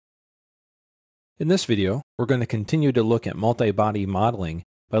In this video, we're going to continue to look at multi-body modeling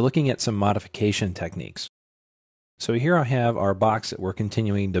by looking at some modification techniques. So here I have our box that we're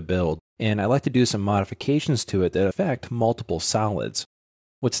continuing to build, and I like to do some modifications to it that affect multiple solids.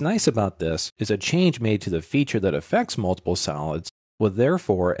 What's nice about this is a change made to the feature that affects multiple solids will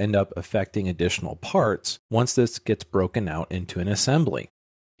therefore end up affecting additional parts once this gets broken out into an assembly.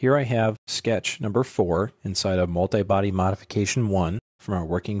 Here I have sketch number 4 inside of multi-body modification 1 from our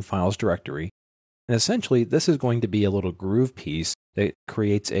working files directory. And essentially, this is going to be a little groove piece that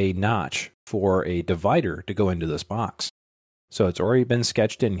creates a notch for a divider to go into this box. So it's already been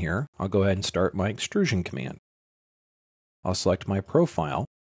sketched in here. I'll go ahead and start my extrusion command. I'll select my profile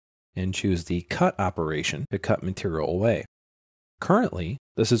and choose the cut operation to cut material away. Currently,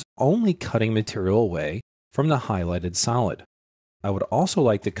 this is only cutting material away from the highlighted solid. I would also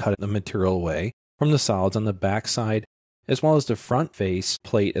like to cut the material away from the solids on the back side as well as the front face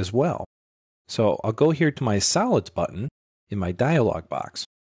plate as well. So I'll go here to my solids button in my dialog box,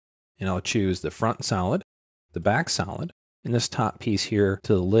 and I'll choose the front solid, the back solid, and this top piece here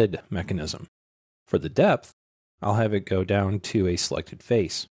to the lid mechanism. For the depth, I'll have it go down to a selected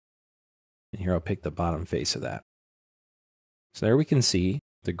face. And here I'll pick the bottom face of that. So there we can see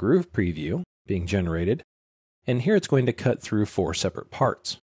the groove preview being generated, and here it's going to cut through 4 separate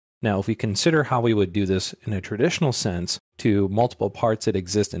parts. Now, if we consider how we would do this in a traditional sense to multiple parts that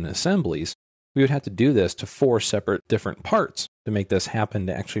exist in assemblies, we would have to do this to 4 separate different parts to make this happen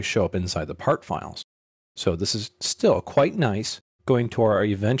to actually show up inside the part files. So this is still quite nice going to our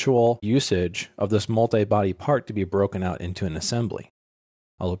eventual usage of this multi-body part to be broken out into an assembly.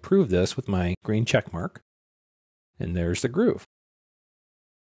 I'll approve this with my green check mark, and there's the groove.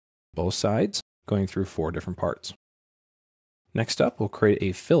 Both sides going through 4 different parts. Next up, we'll create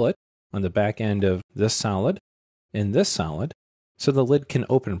a fillet on the back end of this solid and this solid so the lid can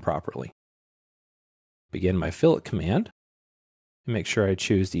open properly. Begin my fillet command and make sure I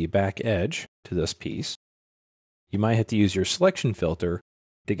choose the back edge to this piece. You might have to use your selection filter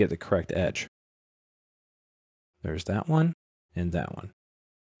to get the correct edge. There's that one and that one.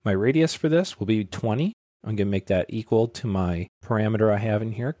 My radius for this will be 20. I'm going to make that equal to my parameter I have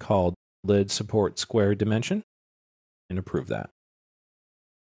in here called lid support square dimension and approve that.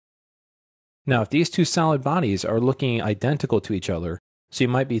 Now, if these 2 solid bodies are looking identical to each other, so you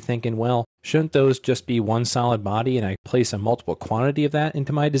might be thinking, well, shouldn't those just be one solid body and I place a multiple quantity of that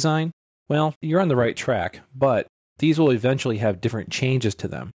into my design? Well, you're on the right track, but these will eventually have different changes to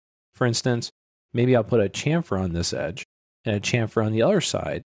them. For instance, maybe I'll put a chamfer on this edge and a chamfer on the other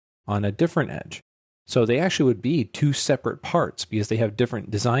side on a different edge. So they actually would be 2 separate parts because they have different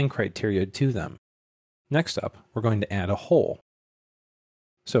design criteria to them. Next up, we're going to add a hole.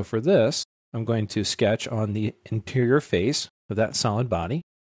 So for this, I'm going to sketch on the interior face of that solid body.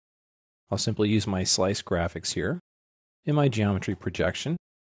 I'll simply use my slice graphics here in my geometry projection.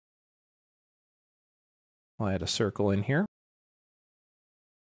 I'll add a circle in here.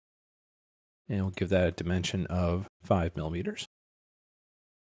 And we'll give that a dimension of 5 millimeters.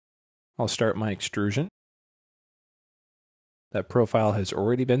 I'll start my extrusion. That profile has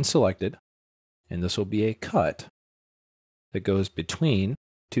already been selected, and this will be a cut that goes between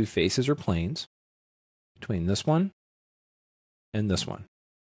 2 faces or planes, between this one and this one.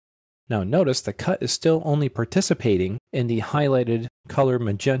 Now notice the cut is still only participating in the highlighted color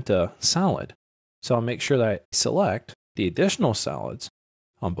magenta solid, so I'll make sure that I select the additional solids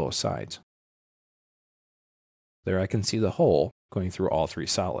on both sides. There I can see the hole going through all 3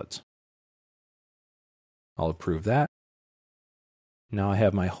 solids. I'll approve that. Now I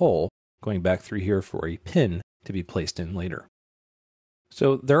have my hole going back through here for a pin to be placed in later.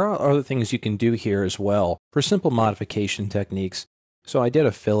 So there are other things you can do here as well for simple modification techniques. So I did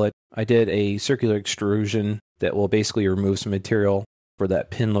a fillet, I did a circular extrusion that will basically remove some material for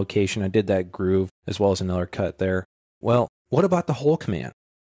that pin location. I did that groove as well as another cut there. Well, what about the hole command?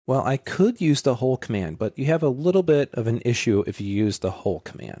 Well, I could use the hole command, but you have a little bit of an issue if you use the hole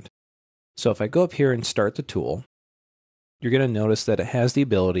command. So if I go up here and start the tool, you're going to notice that it has the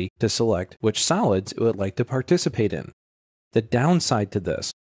ability to select which solids it would like to participate in. The downside to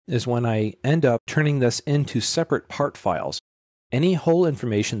this is when I end up turning this into separate part files, any hole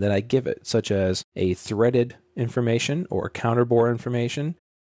information that I give it, such as a threaded information or counterbore information,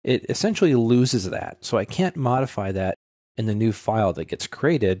 it essentially loses that. So I can't modify that in the new file that gets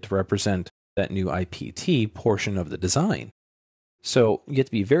created to represent that new IPT portion of the design. So you have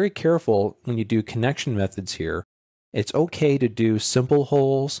to be very careful when you do connection methods here. It's okay to do simple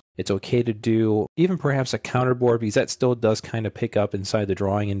holes. It's okay to do even perhaps a counterbore because that still does kind of pick up inside the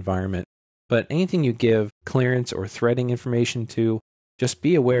drawing environment. But anything you give clearance or threading information to just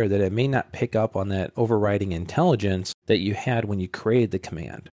be aware that it may not pick up on that overriding intelligence that you had when you created the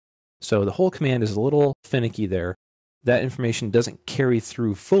command. So the whole command is a little finicky there. That information doesn't carry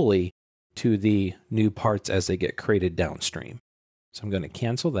through fully to the new parts as they get created downstream. So I'm going to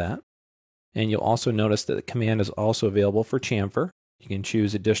cancel that. And you'll also notice that the command is also available for chamfer. You can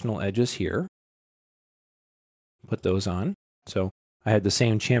choose additional edges here. Put those on. So I had the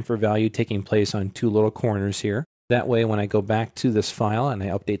same chamfer value taking place on two little corners here. That way, when I go back to this file and I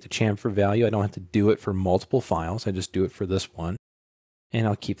update the chamfer value, I don't have to do it for multiple files. I just do it for this one. And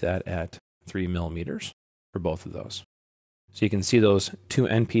I'll keep that at 3 millimeters for both of those. So you can see those two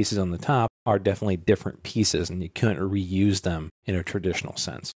end pieces on the top are definitely different pieces, and you couldn't reuse them in a traditional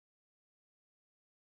sense.